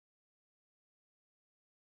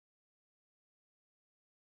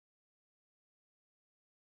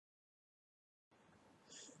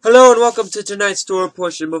Hello and welcome to tonight's Torah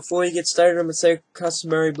portion. Before we get started, I'm going to say a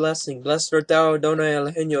customary blessing. Blessed art thou, Adonai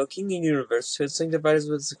Eloheinu, King of the universe, who has sanctified us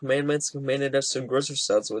with his commandments, commanded us to engross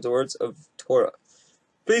ourselves with the words of Torah.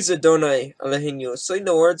 Please, Adonai Eloheinu, sling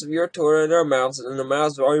the words of your Torah in our mouths and in the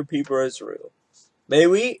mouths of all your people Israel. May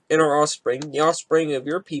we and our offspring, the offspring of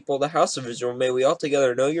your people, the house of Israel, may we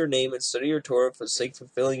altogether know your name and study your Torah for the sake of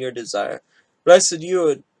fulfilling your desire. Blessed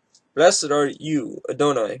are you,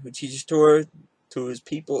 Adonai, who teaches Torah to his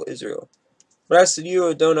people Israel. Blessed are you,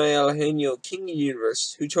 Adonai Eloheinu, King of the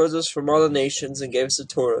universe, who chose us from all the nations and gave us the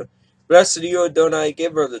Torah. Blessed are you, Adonai,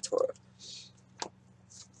 giver of the Torah.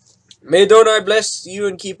 May Adonai bless you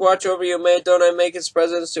and keep watch over you. May Adonai make his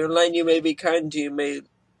presence to enlighten you, may be kind to you. May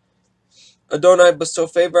Adonai bestow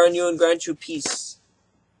favor on you and grant you peace.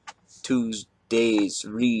 Tuesday's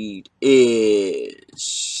read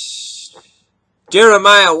is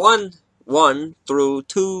Jeremiah 1:1 through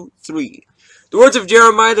 2:3. The words of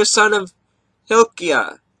Jeremiah the son of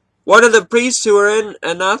Hilkiah, one of the priests who were in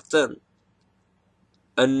Anathoth,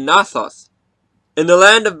 in the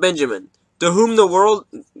land of Benjamin, to whom the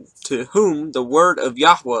word of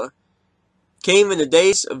Yahweh came in the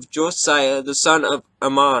days of Josiah the son of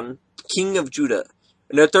Amon, king of Judah,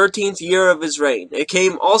 in the 13th year of his reign. It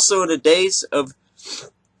came also in the days of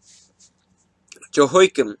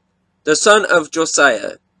Jehoiakim, the son of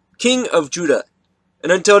Josiah, king of Judah,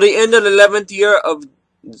 and until the end of the 11th year of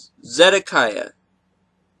Zedekiah,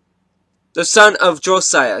 the son of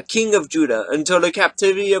Josiah, king of Judah, until the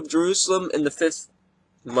captivity of Jerusalem in the 5th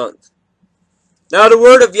month. Now the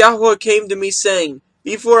word of Yahweh came to me, saying,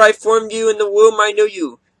 Before I formed you in the womb I knew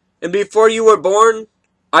you, and before you were born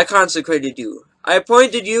I consecrated you. I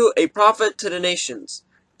appointed you a prophet to the nations.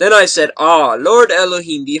 Then I said, Ah, Lord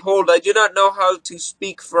Elohim, behold, I do not know how to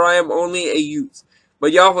speak, for I am only a youth.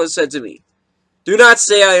 But Yahweh said to me, Do not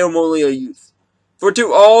say I am only a youth. For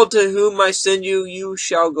to all to whom I send you, you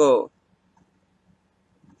shall go.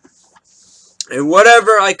 And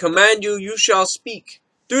whatever I command you, you shall speak.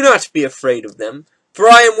 Do not be afraid of them, for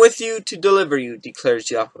I am with you to deliver you, declares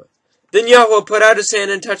Yahweh. Then Yahweh put out his hand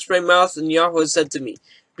and touched my mouth, and Yahweh said to me,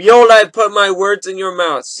 Behold, I have put my words in your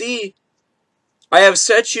mouth. See, I have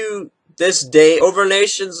set you this day over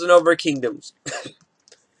nations and over kingdoms,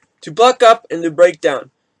 to pluck up and to break down,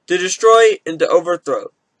 to destroy and to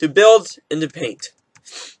overthrow, to build and to paint.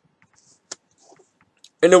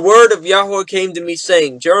 And the word of Yahweh came to me,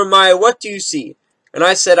 saying, Jeremiah, what do you see? And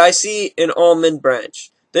I said, I see an almond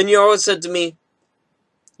branch. Then Yahweh said to me,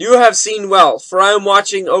 You have seen well, for I am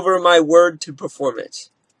watching over my word to perform it.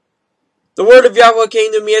 The word of Yahweh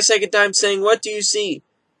came to me a second time, saying, What do you see?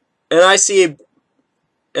 And I said,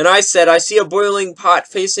 I see a boiling pot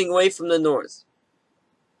facing away from the north.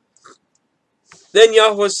 Then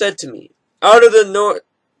Yahweh said to me, Out of the north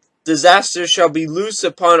disaster shall be loose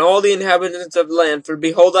upon all the inhabitants of the land. For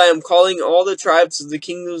behold, I am calling all the tribes of the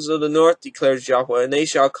kingdoms of the north, declares Yahweh, and they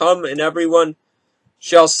shall come, and everyone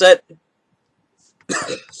shall set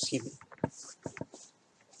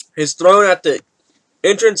his throne at the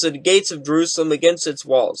entrance of the gates of Jerusalem against its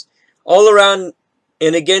walls, all around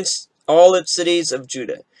and against all its cities of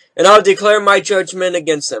Judah. And I will declare my judgment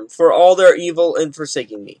against them, for all their evil in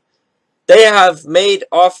forsaking me. They have made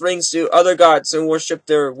offerings to other gods and worshipped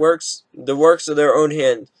the works of their own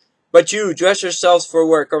hand. But you, dress yourselves for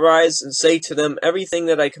work. Arise and say to them everything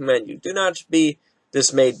that I command you. Do not be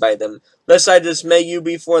dismayed by them, lest I dismay you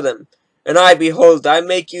before them. And I, behold, I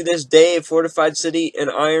make you this day a fortified city, an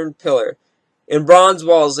iron pillar, and bronze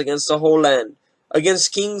walls against the whole land,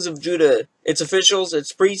 against kings of Judah, its officials,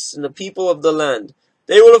 its priests, and the people of the land.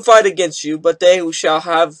 They will fight against you, but they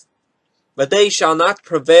shall not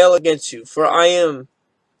prevail against you, for I am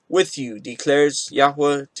with you, declares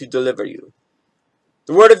Yahweh, to deliver you.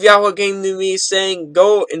 The word of Yahweh came to me, saying,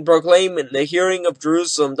 Go and proclaim in the hearing of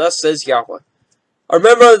Jerusalem, thus says Yahweh. I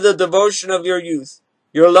remember the devotion of your youth,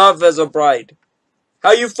 your love as a bride,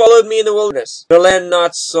 how you followed me in the wilderness, the land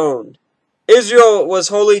not sown. Israel was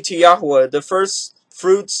holy to Yahweh, the first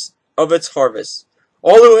fruits of its harvest.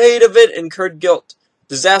 All who ate of it incurred guilt.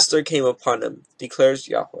 Disaster came upon them, declares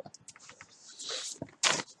Yahweh.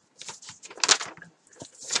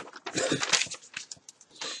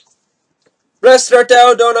 Blessed art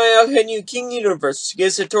thou, Adonai Eloheinu, King of the universe, who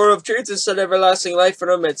gives the Torah of truth and set everlasting life in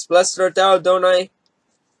our midst. Blessed art thou, Adonai,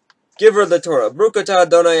 giver of the Torah. Baruch atah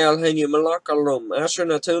Adonai Eloheinu, melech haolam, asher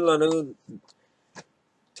natan lanu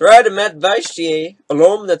Torah demet vayshiyeh,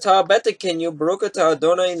 olam natah betekenu, Baruch atah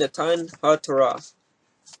Adonai natan ha-Torah.